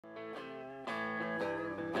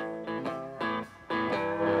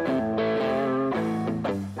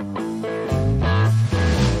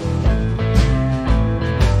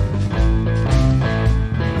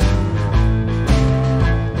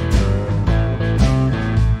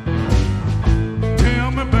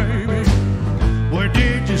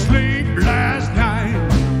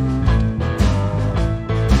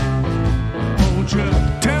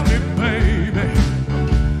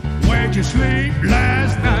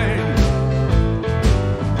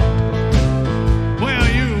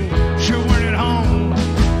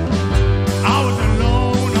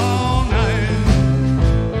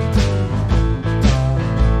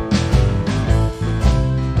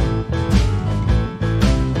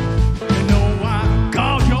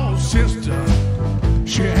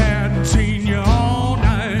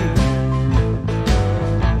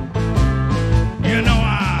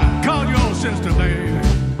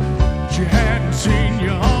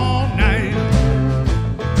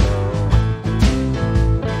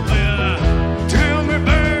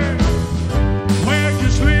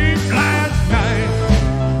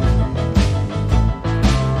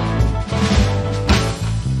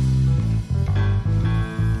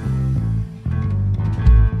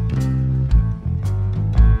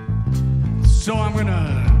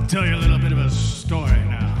tell you a little bit of a story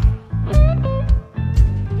now.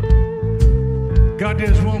 Got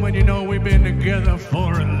this woman, you know, we've been together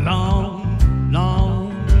for a long,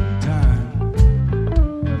 long time.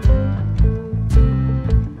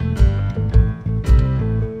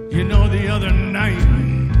 You know, the other night,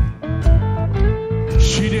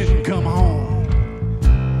 she didn't come home.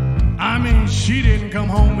 I mean, she didn't come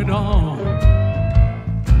home at all.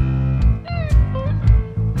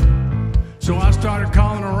 So I started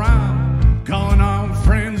calling around, calling on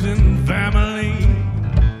friends and family.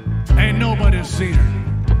 Ain't nobody seen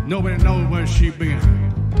her. Nobody knows where she been.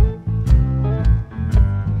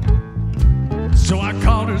 So I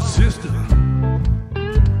called her sister.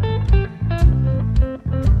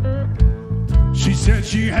 She said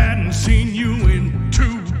she hadn't seen you in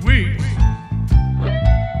 2 weeks.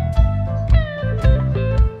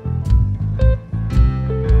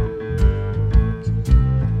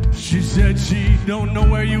 She said she don't know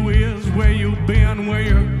where you is, where you been, where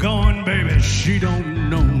you're going, baby. She don't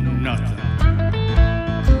know nothing.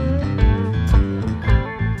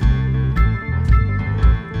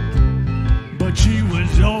 But she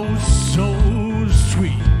was oh so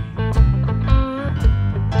sweet.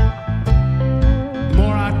 The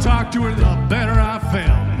more I talked to her, the better I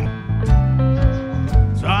felt.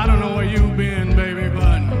 So I don't know where you've been, baby,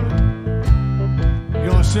 but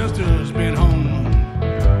your sister's been home.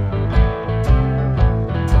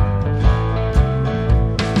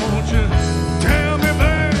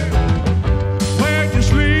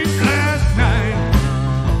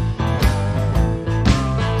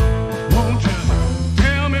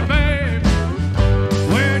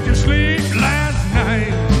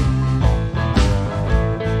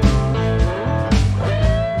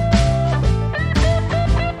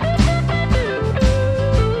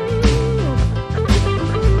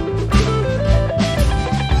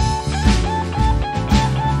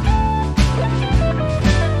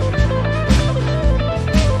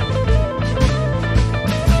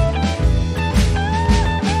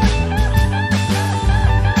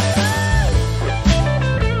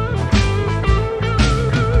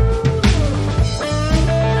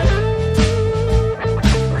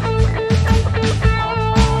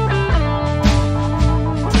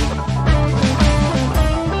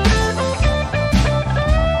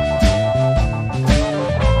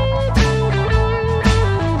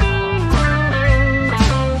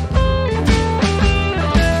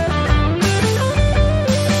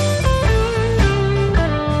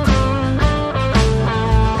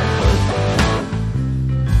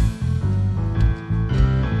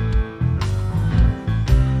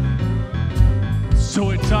 So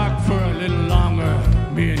we talked for a little longer,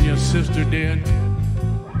 me and your sister did.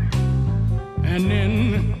 And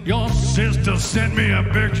then your sister sent me a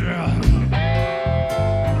picture.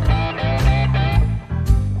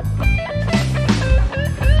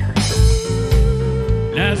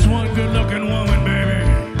 That's one good-looking woman, baby.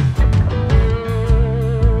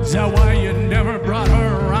 Is that why you never brought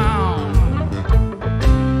her around?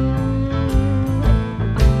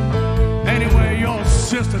 Anyway, your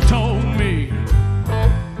sister told me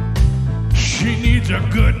she needs a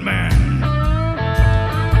good man.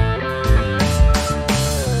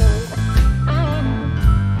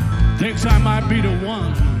 Thinks I might be the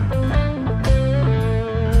one.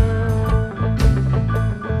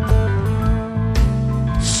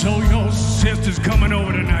 So your sister's coming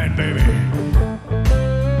over tonight, baby.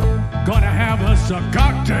 Gonna have us a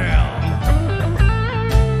cocktail.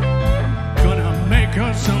 Gonna make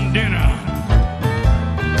her some dinner.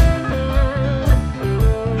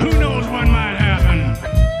 Who knows what might happen?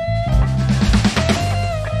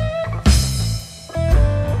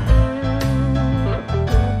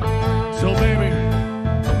 So baby,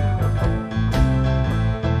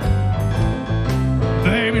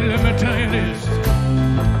 let me tell you this.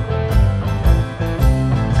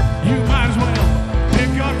 You might as well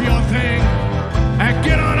pick up your thing and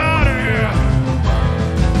get on out of here.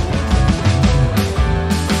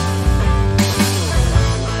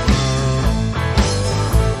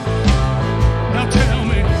 Now tell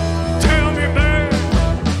me, babe,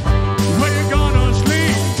 where you gonna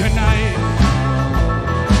sleep tonight?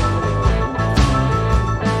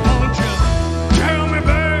 Won't you tell me,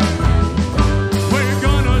 babe, where you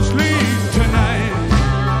gonna sleep tonight?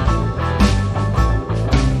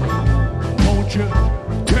 Won't you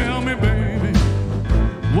tell me, baby,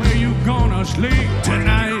 where you gonna sleep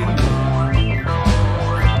tonight?